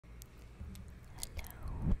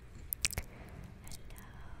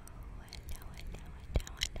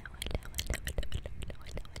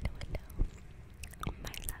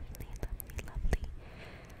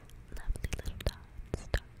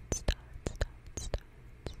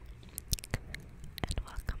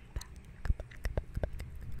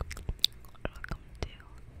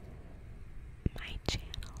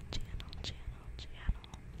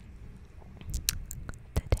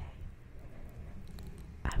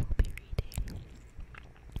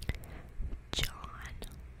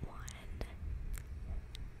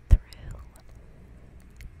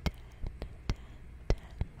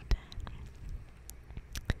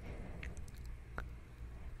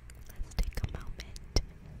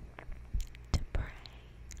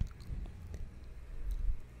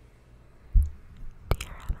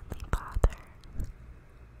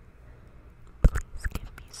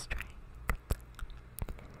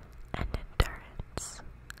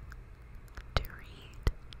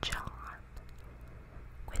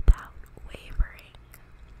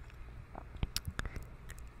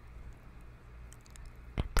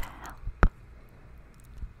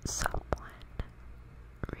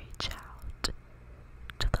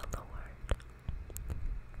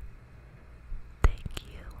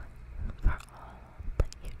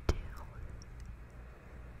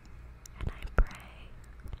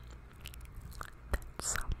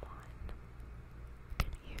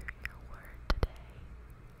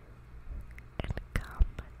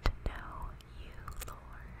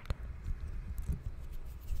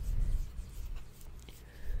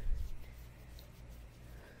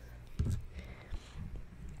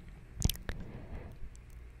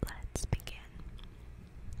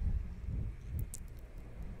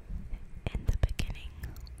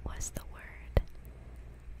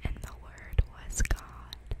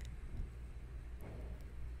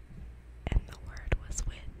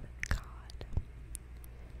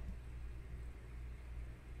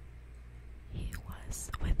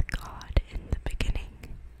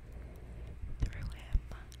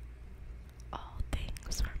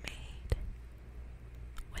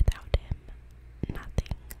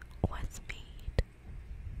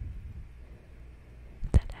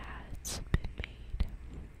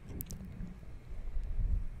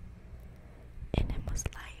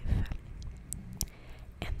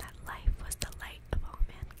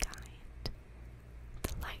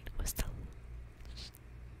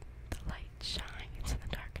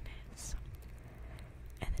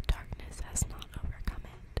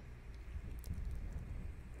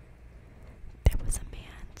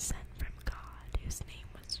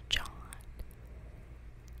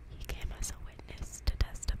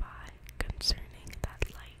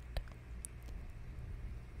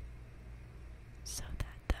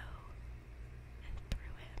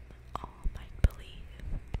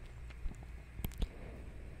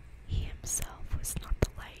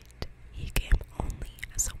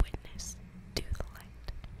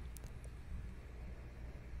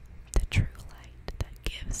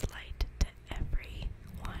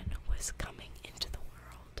was coming into the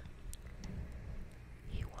world.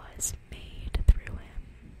 He was made through him.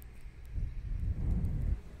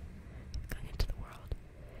 Going into the world.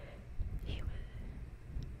 He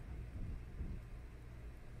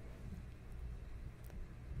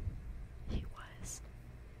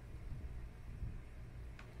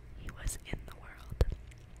was in the world.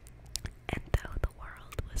 And though the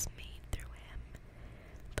world was made through him,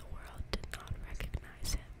 the world did not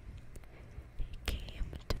recognize him. He came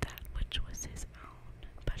to that which was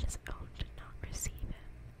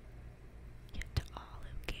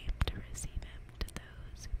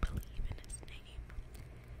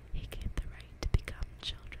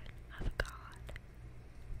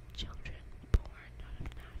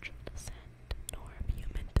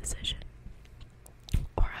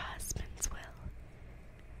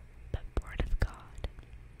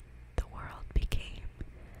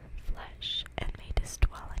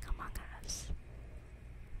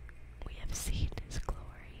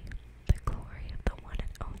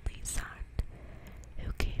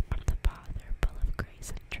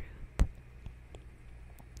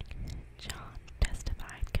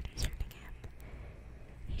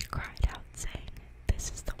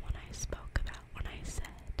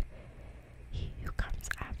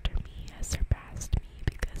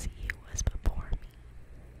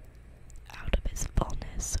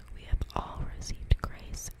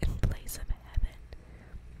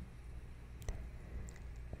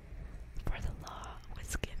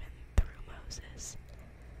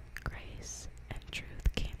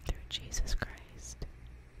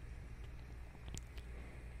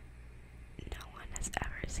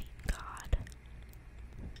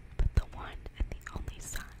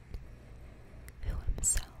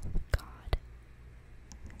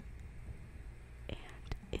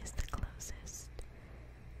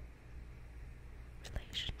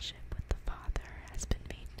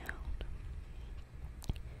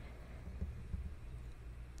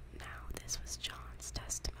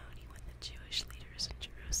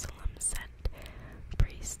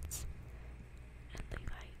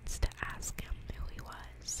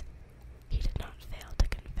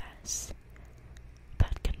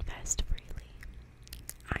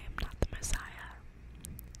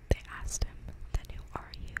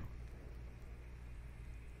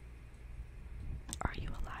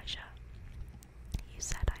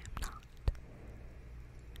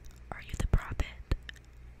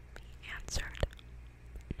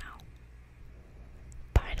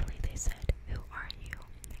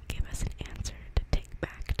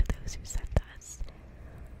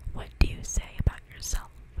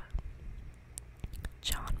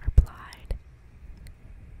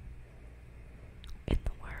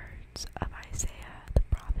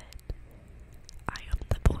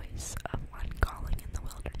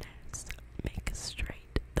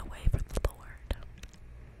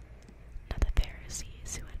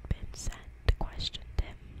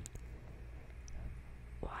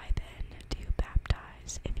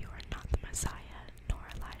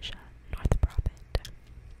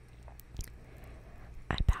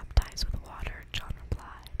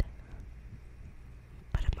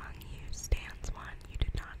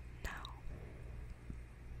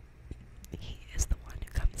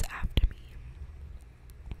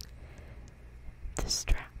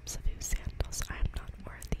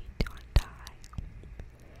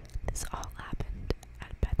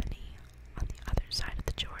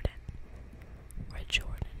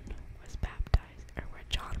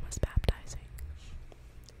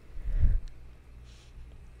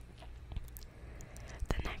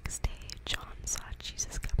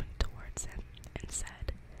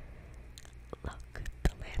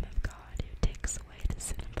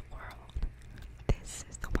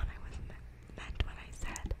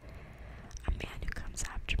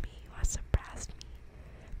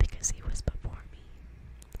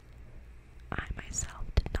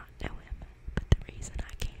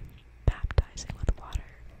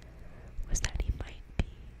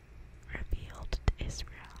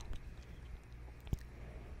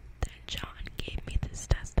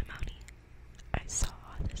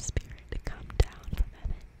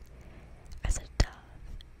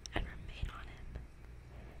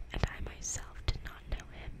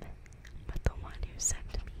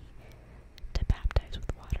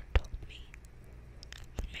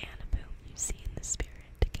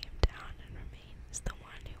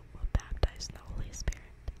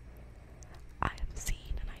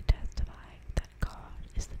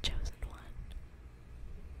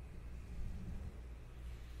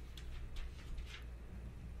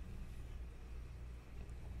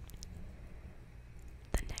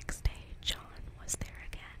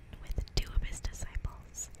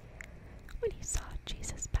when he saw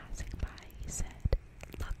Jesus passing by, he said,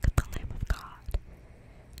 "Look at the Lamb of God."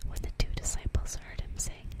 When the 2 disciples heard him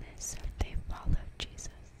saying this, they followed Jesus.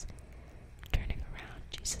 Turning around,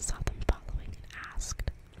 Jesus saw them following and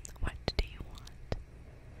asked, "What do you want?"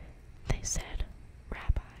 They said,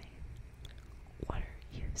 "Rabbi, what are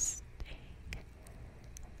you saying?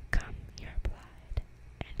 Come, you replied,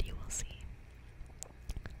 and you will see."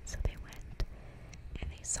 So they went,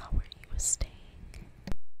 and they saw where he was staying.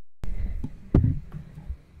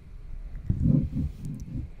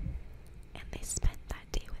 And they spent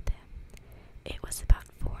that day with him. It was about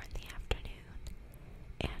 4 in the afternoon.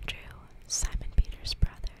 Andrew, Simon Peter's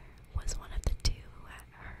brother, was one of the 2 who had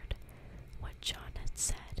heard what John had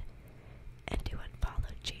said and who had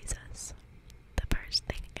followed Jesus. The first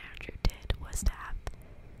thing Andrew did was to have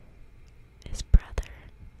his brother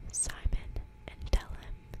Simon and tell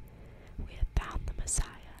him, "We have found the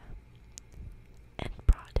Messiah," and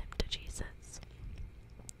brought him to Jesus.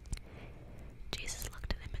 Jesus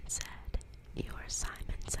looked at him and said, "You are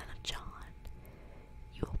Simon, son of John.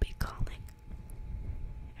 You will be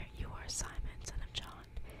Simon, son of John.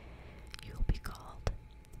 You will be called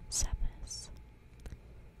Cephas."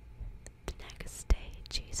 The next day,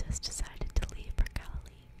 Jesus decided to leave for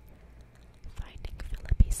Galilee. Finding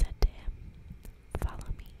Philip, he said to him,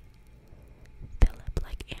 "Follow me." Philip,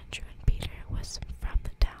 like Andrew and Peter, was from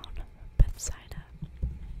the town of Bethsaida.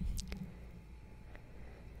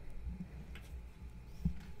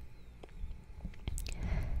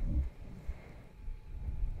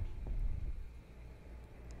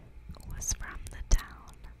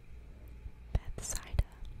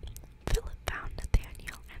 Philip found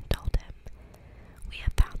Nathanael and told him, "We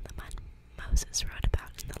have found the man Moses